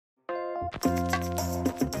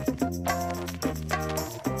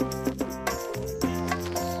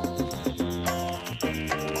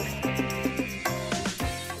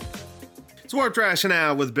It's Warped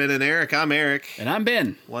Rationale with Ben and Eric. I'm Eric. And I'm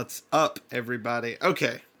Ben. What's up, everybody?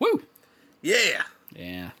 Okay. Woo! Yeah.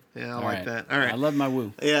 Yeah. Yeah, I All like right. that. All right. I love my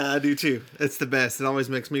woo. Yeah, I do too. It's the best. It always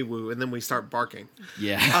makes me woo, and then we start barking.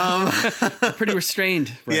 Yeah. I'm pretty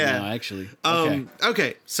restrained right now, actually.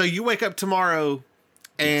 Okay, so you wake up tomorrow,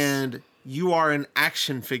 and you are an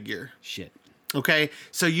action figure. Shit. Okay?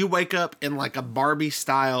 So you wake up in like a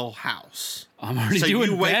Barbie-style house. I'm already So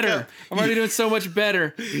doing you wake better. up- I'm already doing so much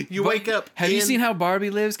better. You wake up Have you in- seen how Barbie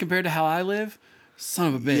lives compared to how I live?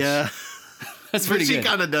 Son of a bitch. Yeah. That's But pretty she good.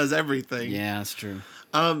 kind of does everything. Yeah, that's true.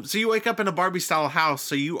 So you wake up in a Barbie-style house,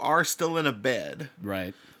 so you are still in a bed.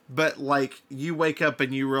 Right. But, like, you wake up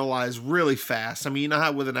and you realize really fast. I mean, you know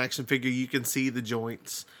how with an action figure you can see the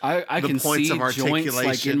joints? I The can points see of joints like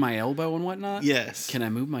articulation. in my elbow and whatnot. Yes. Can I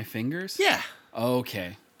move my fingers? Yeah.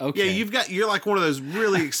 Okay. Yeah, Okay. you're like one of those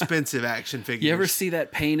really expensive action figures. You ever see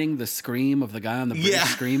that painting, the scream of the guy on the bridge Yeah.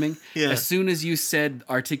 screaming? Yeah. As soon as you said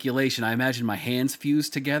articulation, I imagine my hands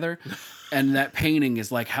fused together, and that painting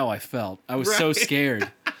is like how I felt. I was so Right.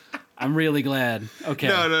 scared. I'm really glad. Okay.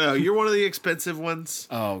 No. You're one of the expensive ones.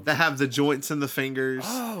 Oh. That have the joints in the fingers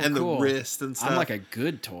and cool. the wrist and stuff. I'm like a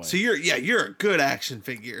good toy. So you're a good action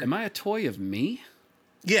figure. Am I a toy of me?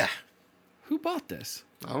 Yeah. Who bought this?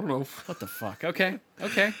 I don't know. What the fuck? Okay.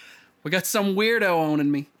 We got some weirdo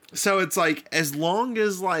owning me. So it's like, as long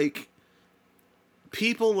as like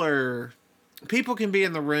people can be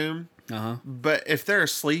in the room, Uh-huh. but if they're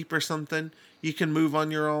asleep or something, you can move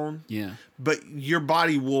on your own. Yeah. But your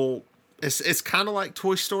body will. It's kind of like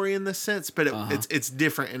Toy Story in this sense, but it's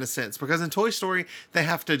different in a sense, because in Toy Story they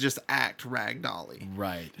have to just act ragdolly.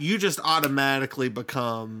 Right. You just automatically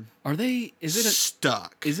become Is it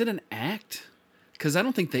stuck. Is it an act? Because I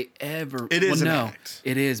don't think they ever. It is an no, act.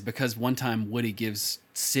 It is, because one time Woody gives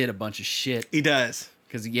Sid a bunch of shit. He does.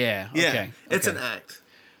 Because Yeah, okay, it's okay. an act.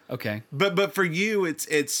 Okay. But for you, it's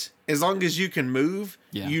as long as you can move,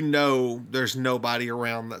 Yeah. you know there's nobody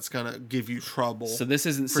around that's gonna give you trouble. So this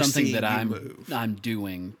isn't for something seeing that you I'm move. I'm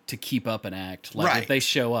doing to keep up an act. Like Right. if they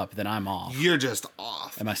show up, then I'm off. You're just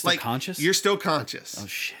off. Am I still conscious? You're still conscious. Oh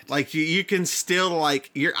shit! Like you can still,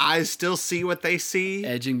 like, your eyes still see what they see.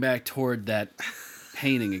 Edging back toward that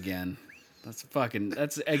painting again.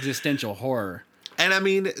 That's existential horror. And I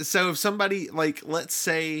mean, so if somebody, like, let's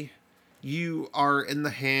say you are in the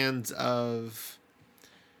hands of,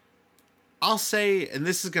 I'll say, and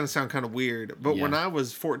this is going to sound kind of weird, but when Yeah. I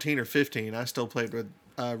was 14 or 15, I still played with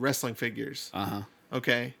wrestling figures. Uh-huh.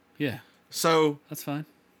 Okay. Yeah, So that's fine.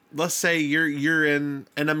 let's say you're in,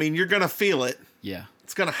 and I mean, you're going to feel it. Yeah,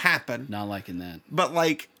 It's going to happen. not liking that. But,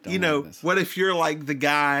 like, Don't you know, like this. what if you're like the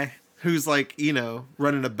guy who's, like, you know,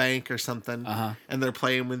 running a bank or something, Uh-huh. and they're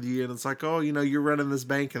playing with you, and it's like, oh, you know, you're running this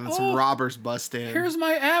bank, and then some Oh, robbers bust in. Here's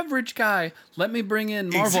my average guy. Let me bring in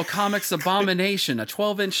Marvel Comics Abomination, a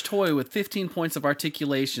 12-inch toy with 15 points of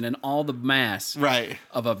articulation and all the mass Right.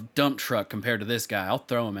 of a dump truck compared to this guy. I'll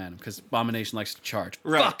throw him at him because Abomination likes to charge.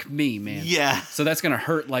 Right. Fuck me, man. Yeah. So that's going to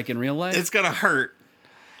hurt like in real life? It's gonna hurt.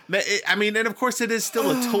 But I mean, and of course, it is still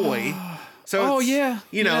a toy. So Oh, it's, yeah,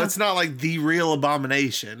 you know, yeah. it's not like the real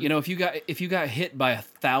Abomination. You know, if you got hit by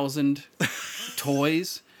 1,000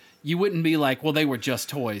 toys, you wouldn't be like, well, they were just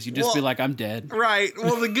toys. You'd just be Well, like, I'm dead. Right.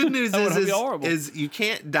 Well, the good news That would be horrible. is you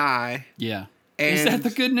can't die. Yeah. Is that And- the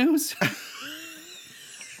good news?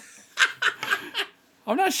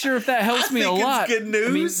 I'm not sure if that helps me a think it's lot. good news.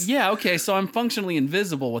 I mean, yeah, okay, so I'm functionally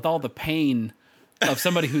invisible with all the pain of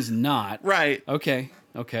somebody who's not. Right. Okay.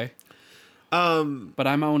 But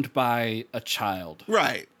I'm owned by a child.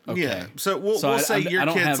 Right. Okay. Yeah. So we'll So say your I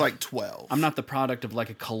don't kid's have- like 12. I'm not the product of like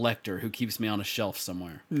a collector who keeps me on a shelf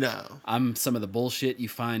somewhere. No. I'm some of the bullshit you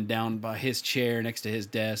find down by his chair next to his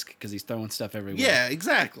desk because he's throwing stuff everywhere. Yeah.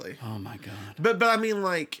 Exactly. Oh my god. But I mean,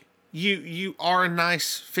 like, you are a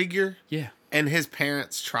nice figure, Yeah. and his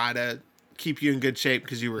parents try to keep you in good shape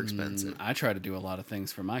because you were expensive. I try to do a lot of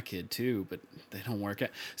things for my kid too, but they don't work out.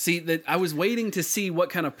 See, that I was waiting to see what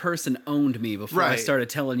kind of person owned me before I Right. started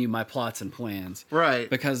telling you my plots and plans. Right.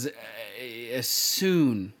 Because as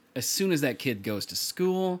soon as that kid goes to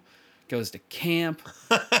school, goes to camp,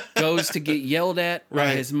 goes to get yelled at by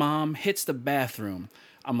Right. his mom, hits the bathroom,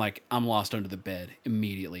 I'm like, I'm lost under the bed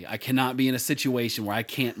immediately. I cannot be in a situation where I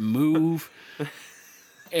can't move.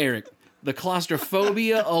 Eric, the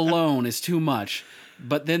claustrophobia alone is too much.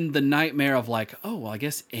 But then the nightmare of like, oh, well, I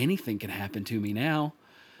guess anything can happen to me now.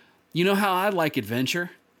 You know how I like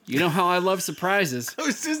adventure? You know how I love surprises. I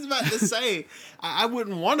was just about to say, I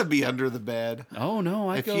wouldn't want to be under the bed. Oh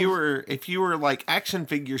no, If you were like action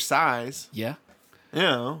figure size, Yeah. you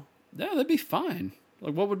know. Yeah, that'd be fine.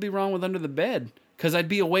 Like, what would be wrong with under the bed? Because I'd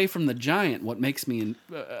be away from the giant. What makes me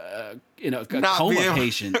a Not coma be able-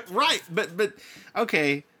 patient? Right, but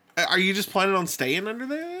okay. Are you just planning on staying under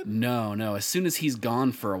the bed? No. As soon as he's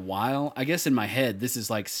gone for a while, I guess in my head, this is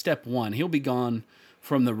like step one. He'll be gone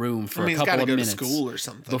from the room for He's a couple got to of go minutes to school or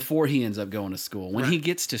something. before he ends up going to school. When he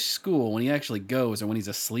gets to school, when he actually goes, or when he's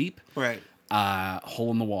asleep, Right.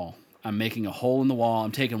 hole in the wall. I'm making a hole in the wall.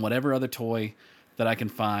 I'm taking whatever other toy that I can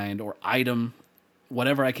find or item,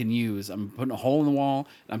 whatever I can use. I'm putting a hole in the wall.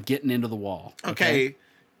 And I'm getting into the wall. Okay.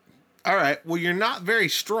 All right. Well, you're not very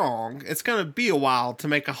strong. It's going to be a while to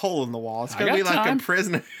make a hole in the wall. It's I going to be got like time. a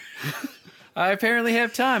prisoner. I apparently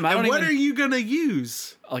have time. I don't And what even are you going to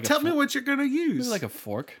use? Like a Tell me fork? what you're going to use. like a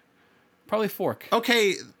fork. Probably fork.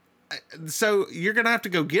 Okay. So you're going to have to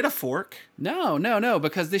go get a fork. No,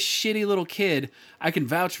 because this shitty little kid, I can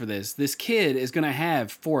vouch for this. This kid is going to have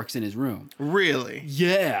forks in his room. Really?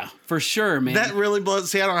 Yeah, for sure, man. That really blows.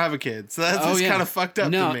 See, I don't have a kid, so that's just kind of fucked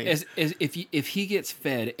up no, to me. if he gets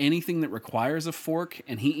fed anything that requires a fork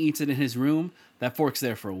and he eats it in his room, that fork's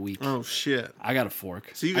there for a week. Oh shit! I got a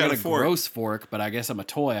fork. So you I got got a fork. gross fork, but I guess I'm a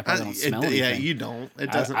toy. I probably don't smell anything. Yeah, you don't.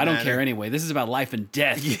 It doesn't. I don't matter. care anyway. This is about life and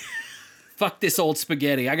death. Fuck this old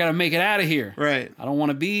spaghetti. I got to make it out of here. Right. I don't want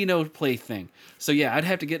to be no plaything. So yeah, I'd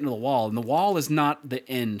have to get into the wall. And the wall is not the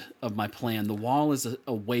end of my plan. The wall is a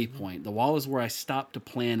waypoint. The wall is where I stop to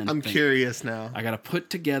plan and I'm think. curious now. I got to put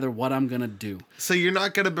together what I'm going to do. So you're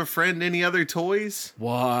not going to befriend any other toys?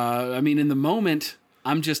 Well, I mean, in the moment,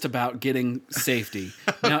 I'm just about getting safety.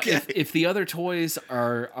 Now, Okay. if the other toys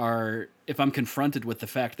are if I'm confronted with the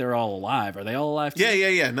fact they're all alive, are they all alive too?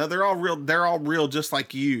 Yeah. No, they're all real. They're all real, just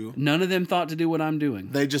like you. None of them thought to do what I'm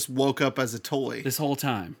doing They just woke up as a toy. this whole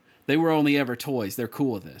time. They were only ever toys. They're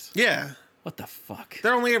cool with this. Yeah. What the fuck?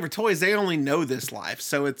 They're only ever toys. They only know this life.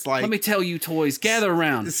 So it's like. Let me tell you, toys, gather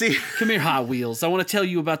around. See. Come here, Hot Wheels. I want to tell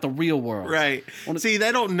you about the real world. Right. See,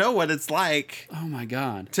 they don't know what it's like Oh my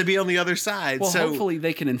God. to be on the other side. Well, so hopefully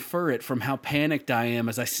they can infer it from how panicked I am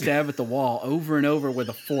as I stab at the wall over and over with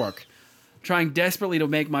a fork, trying desperately to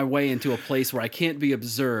make my way into a place where I can't be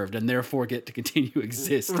observed and therefore get to continue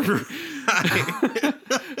existing. They're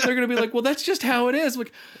going to be like, well, that's just how it is.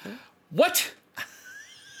 Like, what?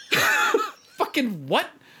 Fucking what?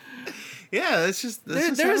 yeah, that's just.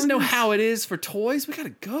 There is no how it is for toys. We got to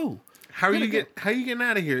go. How are gotta you go. How are you getting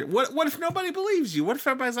out of here? What if nobody believes you? What if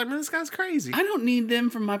everybody's like, man, this guy's crazy? I don't need them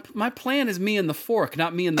for my plan is me and the fork,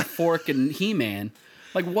 not me and the fork and He-Man.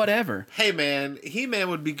 Like, whatever. Hey man, He-Man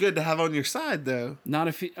would be good to have on your side though. Not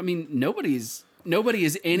if I mean nobody is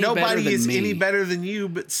any better Nobody than is me. any better than you,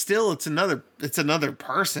 but still, it's another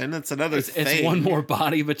person. It's another thing. It's one more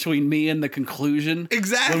body between me and the conclusion.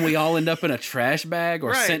 Exactly. When we all end up in a trash bag or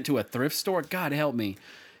Right. sent to a thrift store. God help me.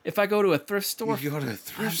 If I go to a thrift store, You go to a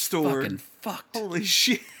thrift I'm store. fucking fucked. Holy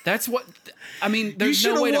shit! That's what I mean. You There's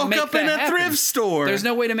should no way have to woke make up that in a happen. thrift store. There's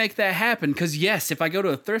no way to make that happen because yes, if I go to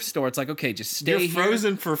a thrift store, it's like okay, just stay You're here.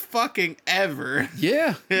 frozen for fucking ever.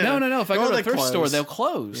 Yeah. Yeah. No. If I Or go to they a thrift store, close. they'll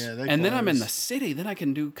close. Yeah, they and then I'm in close. the city. Then I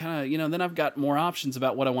can do kind of, then I've got more options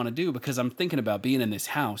about what I want to do because I'm thinking about being in this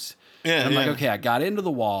house. Yeah, And I'm like, yeah. okay, I got into the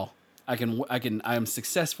wall. I am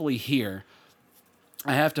successfully here.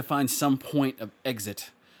 I have to find some point of exit.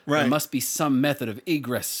 Right. There must be some method of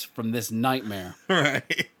egress from this nightmare.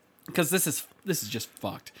 Right. Because this is just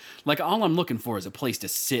fucked. Like all I'm looking for is a place to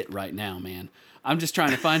sit right now, man. I'm just trying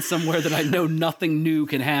to find somewhere that I know nothing new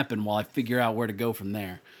can happen while I figure out where to go from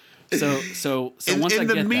there. So once I In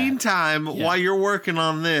get the meantime, Yeah. while you're working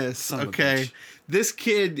on this, of a okay, bitch. this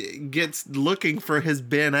kid gets looking for his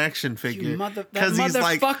Ben action figure that he's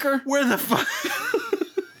like, motherfucker. where the fuck?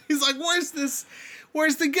 He's like,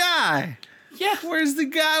 where's the guy? yeah, Where's the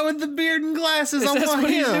guy with the beard and glasses? I that's want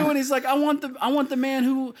what him. he's doing. He's like, I want the man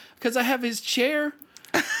who, because I have his chair.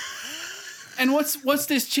 And what's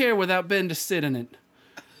this chair without Ben to sit in it?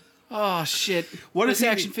 Oh shit! What if this he-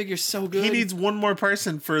 action figure's so good? He needs one more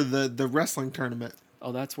person for the wrestling tournament,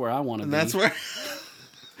 Oh, that's where I want to and be. that's where.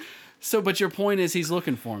 So, but your point is he's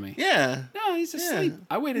looking for me. Yeah. No, he's asleep.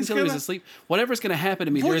 I waited He's until he was gonna- asleep. Whatever's going to happen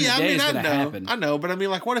to me Well, during yeah, the day is I going to know, happen. I know, but I mean,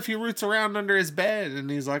 like, what if he roots around under his bed and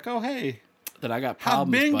he's like, "Oh, hey, That I got how'd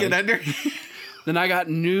problems, Ben buddy. get under?" Then I got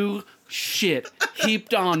new shit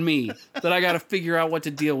heaped on me that I got to figure out what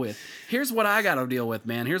to deal with. Here's what I got to deal with,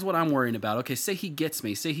 man. Here's what I'm worrying about. Okay, say he gets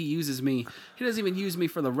me. Say he uses me. He doesn't even use me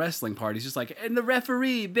for the wrestling part. He's just like, and the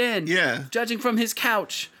referee, Ben. Yeah. Judging from his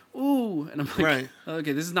couch, ooh, and I'm like, Right.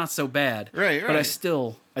 okay, this is not so bad. Right, But I right.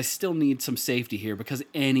 still need some safety here because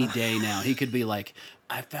any day now he could be like,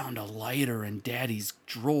 I found a lighter in Daddy's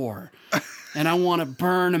drawer, and I want to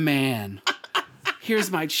burn a man.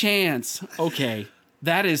 Here's my chance. Okay,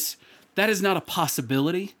 that is not a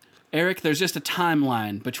possibility, Eric. There's just a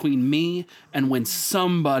timeline between me and when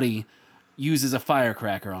somebody uses a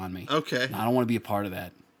firecracker on me. Okay. I don't want to be a part of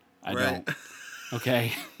that. I Right. don't.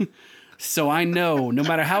 Okay. So I know no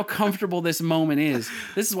matter how comfortable this moment is,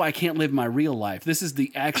 this is why I can't live my real life. This is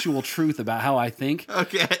the actual truth about how I think.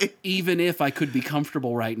 Okay. Even if I could be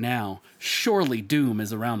comfortable right now, surely doom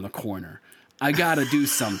is around the corner. I gotta do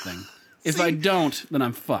something. If I don't, then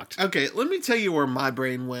I'm fucked. Okay, let me tell you where my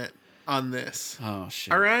brain went on this. Oh,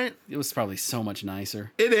 shit. All right? It was probably so much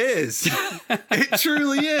nicer. It is. It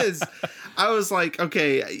truly is. I was like,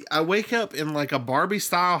 okay, I wake up in like a Barbie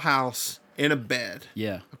style house in a bed.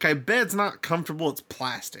 Yeah. Okay, bed's not comfortable, it's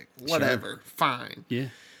plastic. Whatever. Fine. Yeah.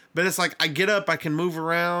 But it's like I get up, I can move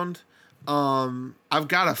around. I've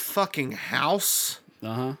got a fucking house.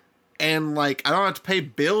 Uh-huh. And like I don't have to pay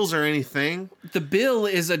bills or anything. The bill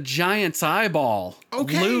is a giant's eyeball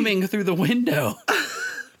Okay. looming through the window.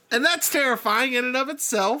 And that's terrifying in and of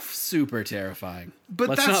itself. Super terrifying. But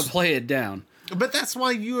Let's that's- not play it down. But that's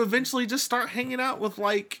why you eventually just start hanging out with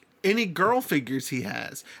like any girl figures he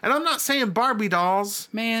has. And I'm not saying Barbie dolls.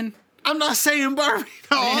 Man, I'm not saying Barbie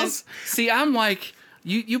dolls. see, I'm like,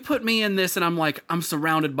 you put me in this and I'm like, I'm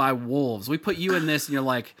surrounded by wolves. We put you in this and you're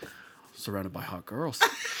like, surrounded by hot girls.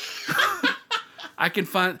 I can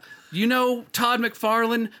find, Todd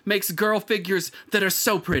McFarlane makes girl figures that are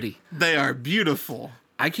so pretty. They are beautiful.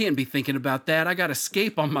 I can't be thinking about that. I got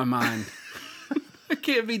escape on my mind. I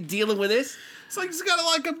can't be dealing with this. It's like he's got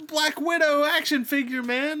like a Black Widow action figure,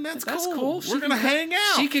 man. That's cool. She We're can gonna hang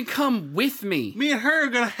out. She can come with me. Me and her are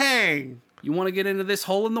gonna hang. You want to get into this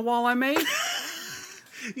hole in the wall I made?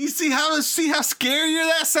 You see how scarier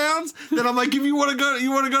that sounds? That I'm like, if you want to go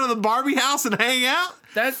to the Barbie house and hang out.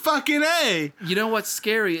 That's Fucking A. You know what's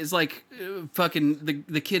scary is like fucking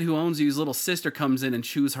the kid who owns you's little sister comes in and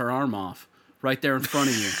chews her arm off right there in front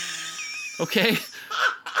of you. Okay?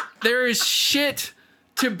 There is shit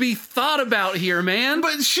to be thought about here, man.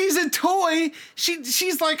 But she's a toy.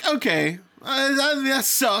 She's like, okay, that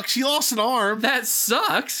sucks. She lost an arm. That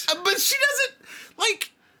sucks. But she doesn't,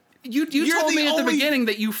 like, You You're told the me at the only- beginning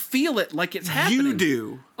that you feel it like it's happening. you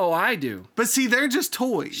do. Oh, I do. But see, they're just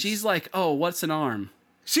toys. She's like, oh, what's an arm?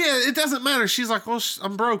 It doesn't matter. She's like, well,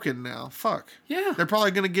 I'm broken now. Fuck. Yeah. They're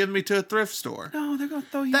probably going to give me to a thrift store. No, they're gonna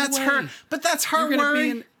throw you That's away. her. But that's her You're gonna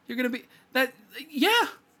worry. be. You're gonna be that. Yeah,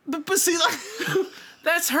 But see, like,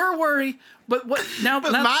 that's her worry. But what now?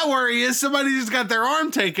 but now my worry is somebody just got their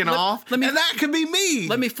arm taken off, let me- and that could be me.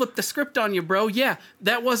 let me flip the script on you, bro. Yeah,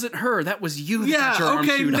 that wasn't her. That was you. That Yeah. got your arm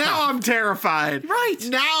Okay. chewed Now off. I'm terrified. Right.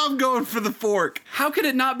 Now I'm going for the fork. How could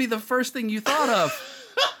it not be the first thing you thought of?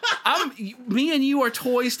 Me and you are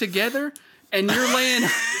toys together, and you're laying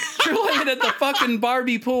at the fucking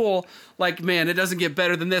Barbie pool. Like, man, it doesn't get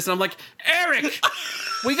better than this. And I'm like, Eric,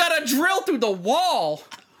 we gotta drill through the wall.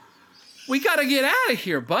 We gotta get out of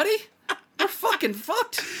here, buddy. We're fucking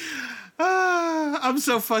fucked. I'm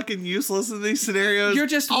so fucking useless in these scenarios. You're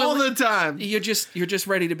just all willing- the time. You're just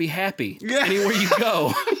ready to be happy Yeah. anywhere you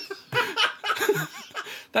go.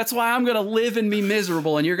 That's why I'm gonna live and be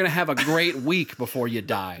miserable, and you're gonna have a great week before you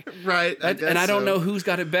die. Right. And I don't know who's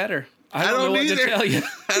got it better. I don't know what either. to tell you.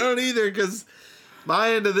 I don't either, because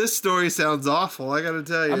my end of this story sounds awful. I got to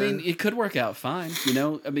tell you. I mean, it could work out fine, you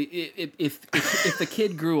know. I mean, if the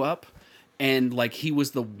kid grew up and like he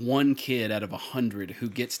was the one kid out of 100 who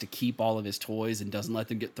gets to keep all of his toys and doesn't let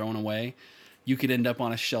them get thrown away, you could end up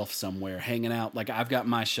on a shelf somewhere hanging out. Like I've got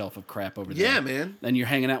my shelf of crap over there. Yeah, man. And you're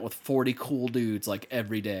hanging out with 40 cool dudes like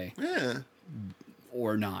every day, yeah,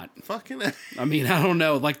 or not. fucking. I mean, I don't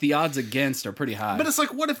know. Like the odds against are pretty high. But it's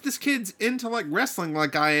like, what if this kid's into like wrestling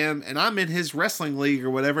like I am, and I'm in his wrestling league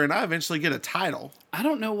or whatever, and I eventually get a title? I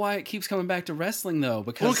don't know why it keeps coming back to wrestling though.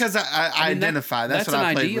 Because Well, because I mean, identify. That's what an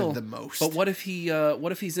I played ideal, with the most. But what if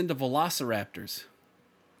he's into velociraptors?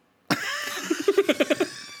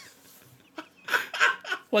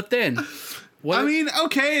 What then? What I mean,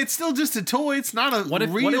 okay, it's still just a toy. It's not a What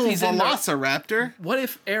if real he's into- velociraptor. what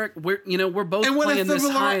if Eric? We're both And what playing if the this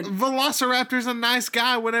high. velociraptor's a nice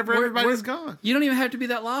guy whenever everybody's gone? You don't even have to be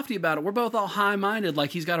that lofty about it. We're both all high-minded,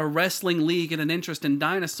 like he's got a wrestling league and an interest in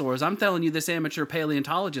dinosaurs. I'm telling you, this amateur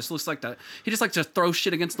paleontologist looks like he just likes to throw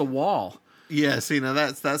shit against the wall. Yeah, see, now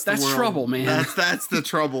that's the That's world. trouble, man. That's the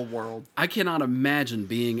trouble world. I cannot imagine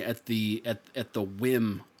being at the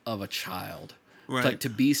whim of a child Right. Like to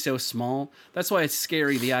be so small. That's why it's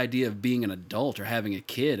scary, the idea of being an adult or having a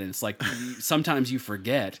kid. And it's like sometimes you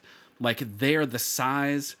forget, like they're the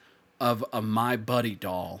size of a My Buddy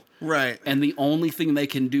doll. Right. And the only thing they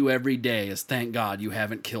can do every day is thank God you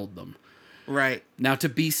haven't killed them. Right. Now to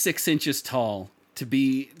be 6 inches tall, to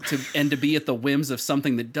be at the whims of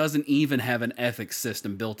something that doesn't even have an ethics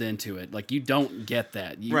system built into it. Like you don't get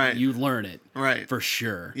that. You learn it. Right. For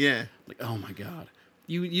sure. Yeah. Like, oh my God.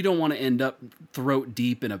 You don't want to end up throat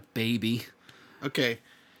deep in a baby. Okay.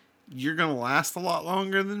 You're going to last a lot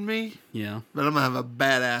longer than me. Yeah. But I'm going to have a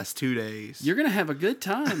badass 2 days. You're going to have a good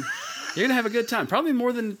time. You're going to have a good time. Probably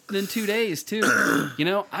more than 2 days, too. You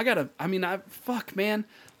know, fuck, man.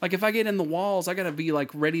 Like, if I get in the walls, I got to be, like,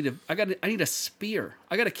 ready to... I need a spear.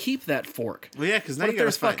 I got to keep that fork. Well, yeah, because now What you if got to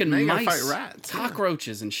there's fight, fucking now you gotta mice, fight rats.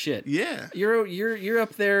 cockroaches, and shit? Yeah. You're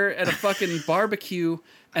up there at a fucking barbecue,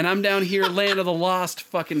 and I'm down here, Land of the Lost,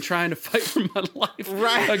 fucking trying to fight for my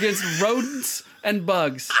life against rodents and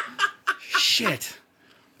bugs. Shit.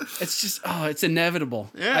 It's just it's inevitable.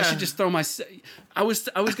 Yeah. I should just throw my. I was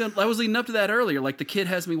leading up to that earlier. Like the kid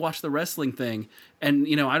has me watch the wrestling thing, and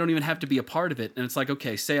you know I don't even have to be a part of it. And it's like,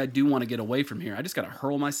 okay, say I do want to get away from here, I just got to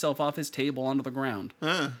hurl myself off his table onto the ground.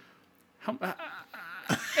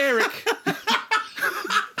 Eric,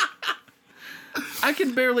 I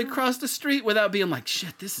can barely cross the street without being like,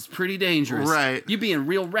 shit, this is pretty dangerous. Right. You being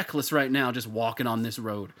real reckless right now, just walking on this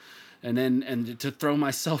road. And to throw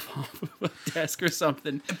myself off of a desk or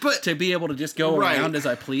something, But- to be able to just go Right. around as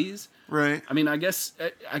I please. Right. I mean, I guess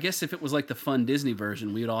if it was like the fun Disney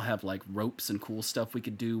version, we would all have like ropes and cool stuff we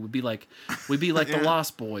could do. We'd be like the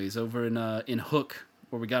Lost Boys over in Hook,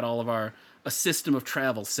 where we got all of a system of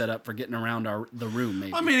travel set up for getting around the room.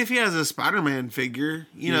 Maybe. I mean, if he has a Spider-Man figure,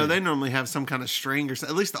 you know, they normally have some kind of string or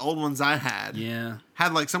at least the old ones I had. Yeah.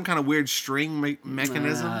 Had like some kind of weird string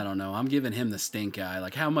mechanism. I don't know. I'm giving him the stink eye.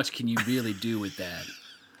 Like, how much can you really do with that?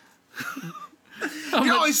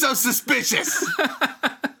 You're always so suspicious.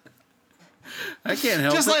 I can't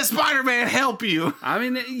help Just it. let Spider-Man help you. I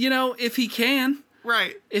mean, you know, if he can,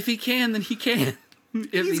 Right. then he can.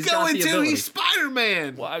 If He's got going the to. ability. He's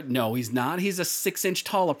Spider-Man. Well, no, he's not. He's a 6-inch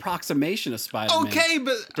tall approximation of Spider-Man. Okay,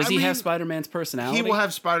 but Does he have Spider-Man's personality? He will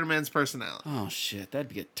have Spider-Man's personality. Oh shit,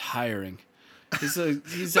 that'd get tiring. He's But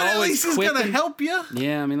at always least he's quipping. gonna help you.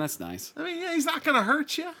 Yeah, I mean that's nice. I mean, yeah, he's not gonna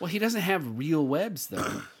hurt you. Well, he doesn't have real webs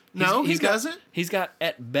though. No, he got- doesn't. He's got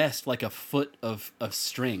at best like a foot of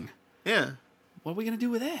string. Yeah. What are we gonna do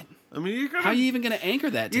with that? I mean, you're gonna. How are you even gonna anchor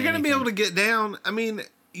that? You're gonna be able to get down. I mean,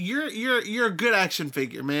 you're a good action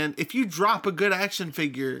figure, man. If you drop a good action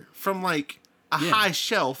figure from like a high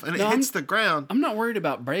shelf and it hits the ground, I'm not worried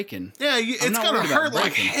about breaking. yeah, it's not gonna worried about hurt like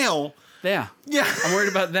breaking. hell. Yeah. Yeah. I'm worried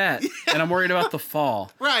about that. And I'm worried about the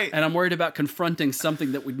fall. Right. And I'm worried about confronting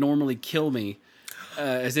something that would normally kill me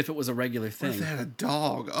as if it was a regular If thing. they had a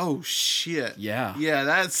dog, oh shit. Yeah. Yeah,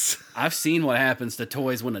 that's I've seen what happens to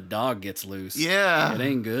toys when a dog gets loose. yeah. It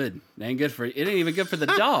ain't good. It ain't good for it ain't even good for the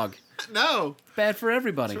dog. No, Bad for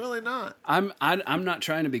everybody. it's really not. I'm not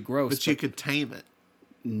trying to be gross, But you could tame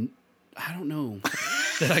it. I don't know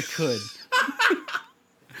that I could.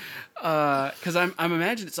 Because I'm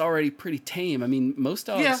imagine it's already pretty tame. I mean, most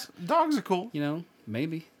dogs, Yeah, dogs are cool. you know,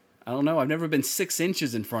 maybe. I don't know. I've never been 6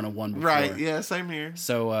 inches in front of one before. Right. Yeah. Same here.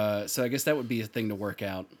 So, so I guess that would be a thing to work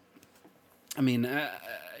out. I mean,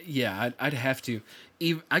 yeah, I'd have to.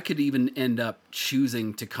 I could even end up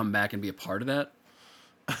choosing to come back and be a part of that.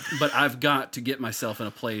 But I've got to get myself in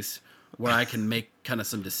a place where I can make kind of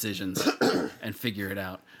some decisions and figure it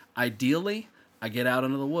out. Ideally, I get out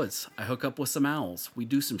into the woods. I hook up with some owls. We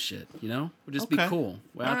do some shit, you know? We'll just be Okay. cool.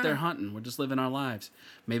 We're out there hunting. We're just living our lives.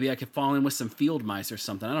 Maybe I could fall in with some field mice or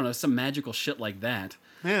something. I don't know, some magical shit like that.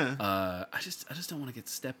 Yeah. I just don't want to get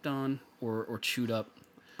stepped on or chewed up.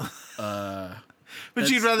 But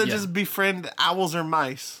that's- you'd rather yeah. just befriend owls or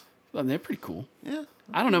mice. Well, they're pretty cool. Yeah.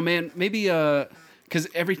 I don't know, man. Maybe because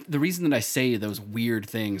the reason that I say those weird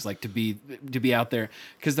things, like to be out there,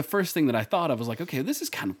 because the first thing that I thought of was like, okay, this is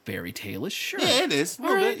kind of fairy tale-ish. Sure, Yeah, it is. A All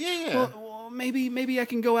little right. bit. Yeah, yeah. Well, maybe I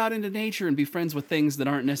can go out into nature and be friends with things that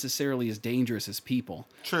aren't necessarily as dangerous as people.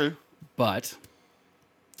 True. But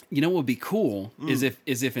you know what would be cool Mm. is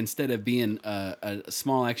if instead of being a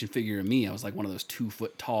small action figure of me, I was like one of those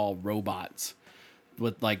 2-foot tall robots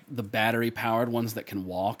with like the battery powered ones that can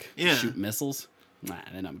walk, Yeah. shoot missiles. Nah,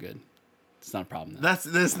 then I'm good. It's not a problem. Then.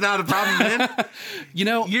 That's not a problem, man. You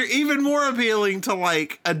know, You're even more appealing to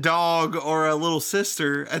like a dog or a little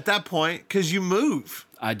sister at that point because you move.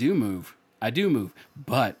 I do move.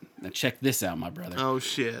 But now check this out, my brother. Oh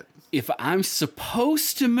shit. If I'm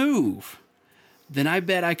supposed to move, then I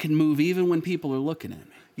bet I can move even when people are looking at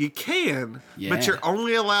me. You can, Yeah. but you're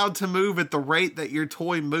only allowed to move at the rate that your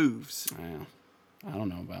toy moves. Wow. I don't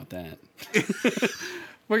know about that.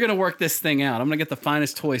 We're going to work this thing out. I'm going to get the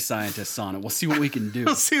finest toy scientists on it. We'll see what we can do.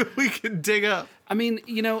 We'll see what we can dig up. I mean,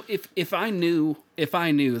 you know, if I knew,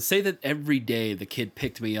 say that every day the kid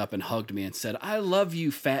picked me up and hugged me and said, "I love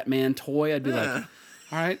you, fat man toy," I'd be like,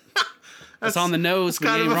 all right, that's on the nose, but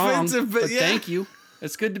kind you of ain't wrong. offensive, but yeah. Thank you.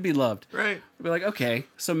 It's good to be loved. Right. I'd be like, okay,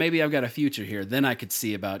 so maybe I've got a future here. Then I could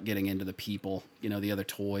see about getting into the people, you know, the other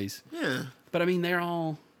toys. Yeah. But I mean,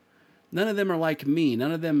 none of them are like me.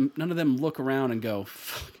 None of them look around and go,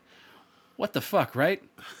 "Fuck, what the fuck," right?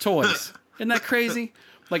 Toys. Isn't that crazy?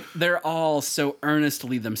 Like, they're all so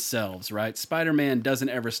earnestly themselves, right? Spider-Man doesn't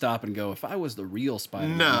ever stop and go, "If I was the real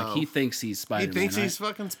Spider-Man." No. Like, he thinks he's Spider-Man. He thinks right? he's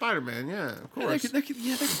fucking Spider-Man, yeah, of course. There could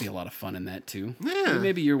be a lot of fun in that, too. Yeah. I mean,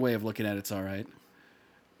 maybe your way of looking at it's all right.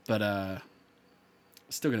 But,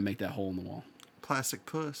 still gonna make that hole in the wall. Plastic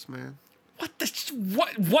puss, man.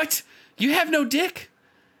 What? You have no dick?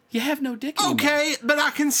 You have no dick anymore. Okay, but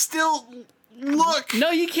I can still look.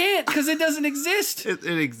 No, you can't, because it doesn't exist. It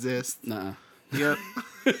exists. Nuh-uh. Yep.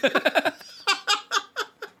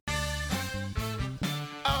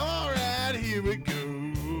 All right, here we go.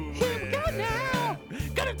 Here we go now.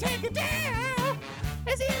 Gonna take it down.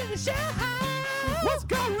 It's the end of the show. What's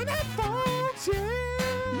going on, folks?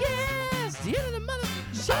 Yes, the end of the mother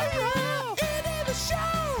show. End of the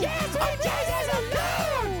show. Yes, we just as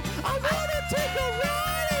alone. I wanna take a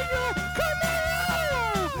ride in your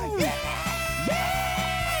Camaro. Yeah.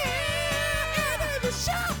 End of the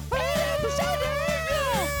show. End of the show.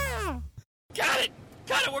 Yeah. Got it!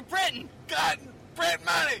 We're printing! God, print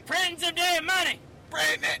money. Printing some damn money!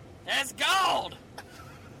 Print it. That's gold!